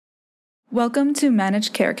Welcome to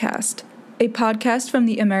Managed Carecast, a podcast from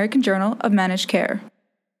the American Journal of Managed Care.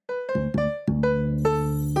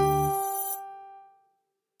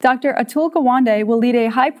 Dr. Atul Gawande will lead a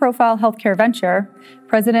high-profile healthcare venture.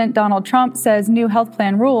 President Donald Trump says new health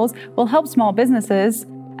plan rules will help small businesses,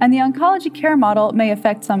 and the oncology care model may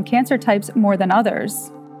affect some cancer types more than others.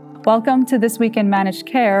 Welcome to This Week in Managed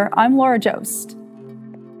Care. I'm Laura Jost.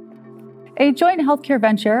 A joint healthcare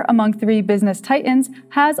venture among three business titans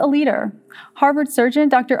has a leader. Harvard surgeon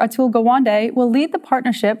Dr. Atul Gawande will lead the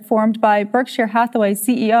partnership formed by Berkshire Hathaway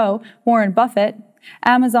CEO Warren Buffett,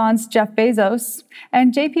 Amazon's Jeff Bezos,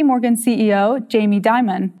 and JP Morgan CEO Jamie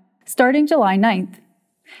Dimon, starting July 9th.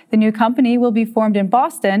 The new company will be formed in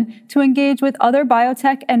Boston to engage with other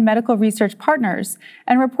biotech and medical research partners,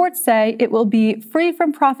 and reports say it will be free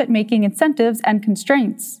from profit-making incentives and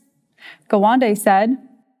constraints. Gawande said,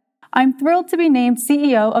 "I'm thrilled to be named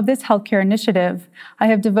CEO of this healthcare initiative. I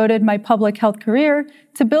have devoted my public health career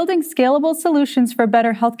to building scalable solutions for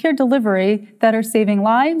better healthcare delivery that are saving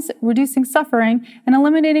lives, reducing suffering, and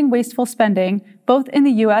eliminating wasteful spending, both in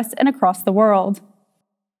the U.S. and across the world."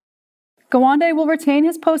 Gawande will retain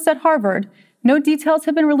his post at Harvard. No details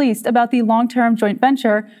have been released about the long-term joint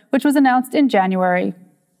venture, which was announced in January.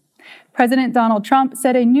 President Donald Trump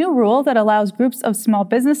said a new rule that allows groups of small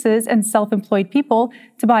businesses and self-employed people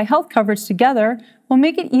to buy health coverage together will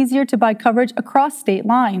make it easier to buy coverage across state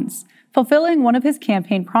lines, fulfilling one of his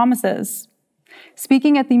campaign promises.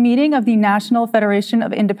 Speaking at the meeting of the National Federation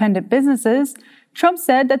of Independent Businesses, Trump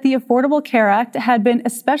said that the Affordable Care Act had been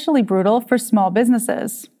especially brutal for small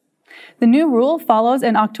businesses. The new rule follows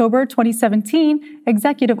an October 2017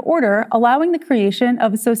 executive order allowing the creation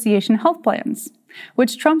of association health plans,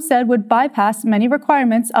 which Trump said would bypass many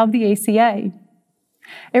requirements of the ACA.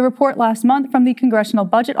 A report last month from the Congressional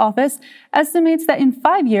Budget Office estimates that in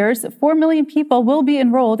 5 years, 4 million people will be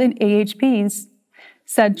enrolled in AHPs.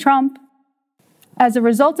 Said Trump, "As a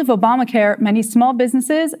result of Obamacare, many small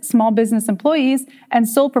businesses, small business employees, and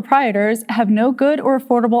sole proprietors have no good or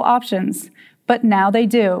affordable options, but now they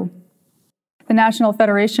do." The National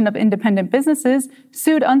Federation of Independent Businesses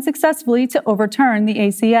sued unsuccessfully to overturn the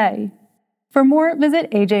ACA. For more, visit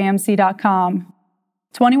ajmc.com.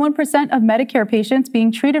 21% of Medicare patients being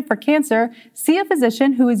treated for cancer see a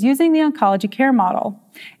physician who is using the oncology care model,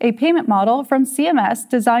 a payment model from CMS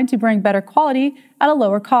designed to bring better quality at a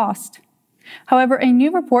lower cost. However, a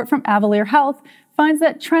new report from Avalere Health finds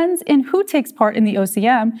that trends in who takes part in the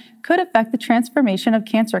OCM could affect the transformation of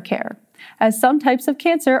cancer care, as some types of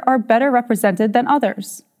cancer are better represented than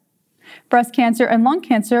others. Breast cancer and lung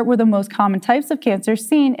cancer were the most common types of cancer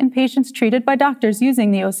seen in patients treated by doctors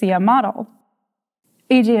using the OCM model.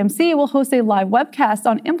 AJMC will host a live webcast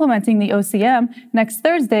on implementing the OCM next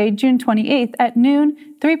Thursday, June 28th at noon,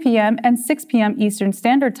 3 p.m., and 6 p.m. Eastern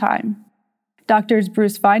Standard Time. Doctors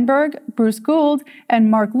Bruce Feinberg, Bruce Gould,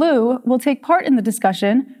 and Mark Liu will take part in the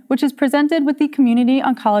discussion, which is presented with the Community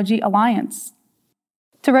Oncology Alliance.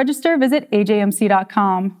 To register, visit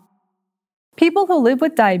ajmc.com. People who live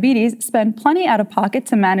with diabetes spend plenty out of pocket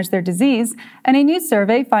to manage their disease, and a new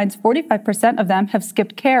survey finds 45% of them have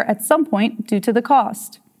skipped care at some point due to the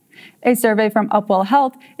cost. A survey from Upwell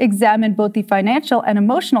Health examined both the financial and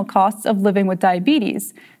emotional costs of living with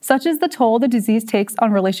diabetes, such as the toll the disease takes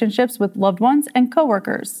on relationships with loved ones and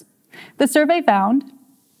coworkers. The survey found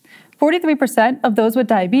 43% of those with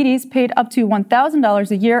diabetes paid up to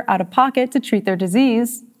 $1,000 a year out of pocket to treat their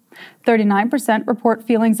disease. 39% report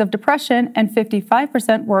feelings of depression and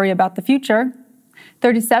 55% worry about the future.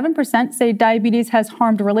 37% say diabetes has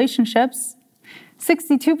harmed relationships.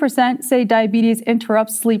 62% say diabetes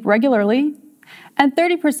interrupts sleep regularly. And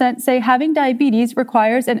 30% say having diabetes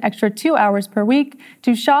requires an extra 2 hours per week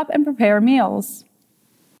to shop and prepare meals.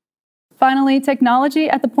 Finally, technology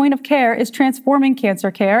at the point of care is transforming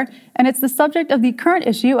cancer care, and it's the subject of the current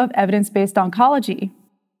issue of Evidence-Based Oncology.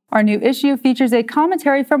 Our new issue features a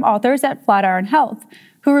commentary from authors at Flatiron Health,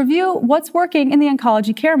 who review what's working in the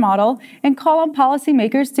oncology care model and call on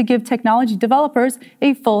policymakers to give technology developers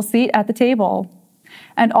a full seat at the table.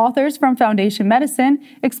 And authors from Foundation Medicine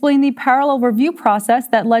explain the parallel review process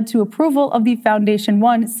that led to approval of the Foundation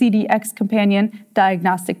One CDx companion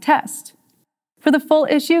diagnostic test. For the full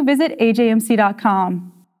issue, visit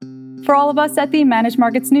ajmc.com. For all of us at the Managed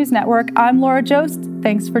Markets News Network, I'm Laura Jost.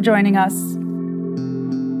 Thanks for joining us.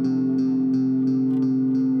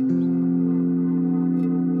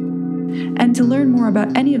 And to learn more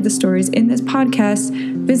about any of the stories in this podcast,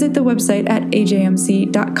 visit the website at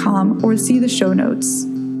ajmc.com or see the show notes.